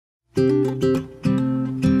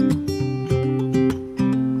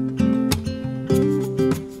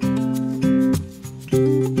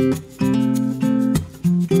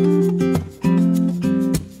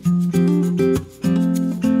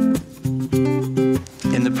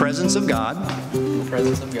In the presence of God,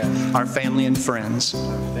 our family and friends,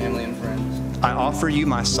 I offer you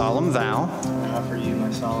my solemn vow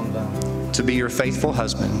to be your faithful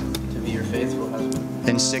husband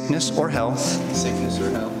in sickness or health,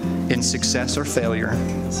 in success or failure.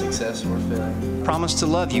 Promise to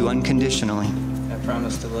love you unconditionally.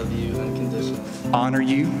 Honor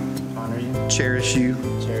you, cherish you,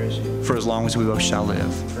 for as long as we both shall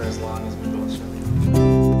live.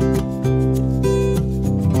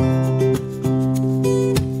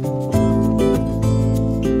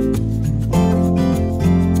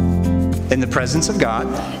 In the presence of God,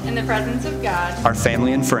 our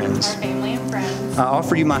family and friends, I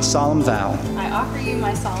offer you my solemn vow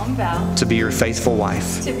to be your faithful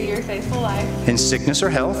wife in sickness or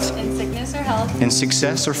health, in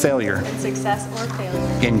success or failure,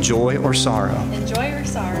 in joy or sorrow.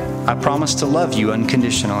 I promise to love you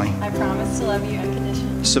unconditionally,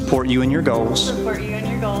 support you in your goals,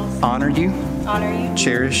 honor you,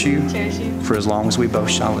 cherish you, for as long as we both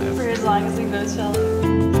shall live.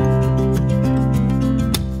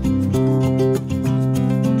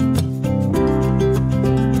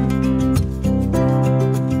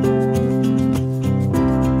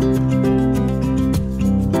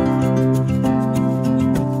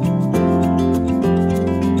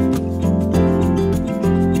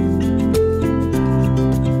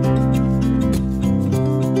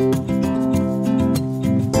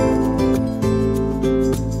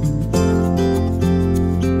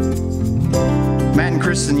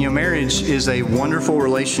 Kristen, marriage is a wonderful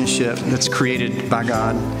relationship that's created by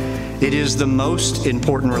God. It is the most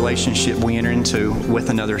important relationship we enter into with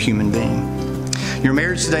another human being. Your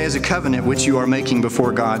marriage today is a covenant which you are making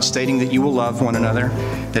before God, stating that you will love one another,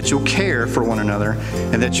 that you'll care for one another,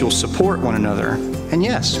 and that you'll support one another, and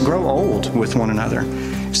yes, grow old with one another.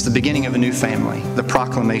 It's the beginning of a new family, the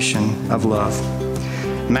proclamation of love.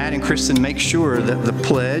 Matt and Kristen, make sure that the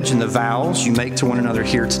pledge and the vows you make to one another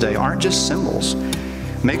here today aren't just symbols.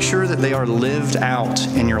 Make sure that they are lived out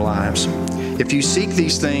in your lives. If you seek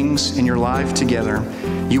these things in your life together,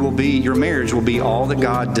 your marriage will be all that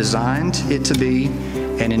God designed it to be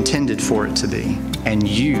and intended for it to be, and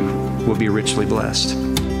you will be richly blessed.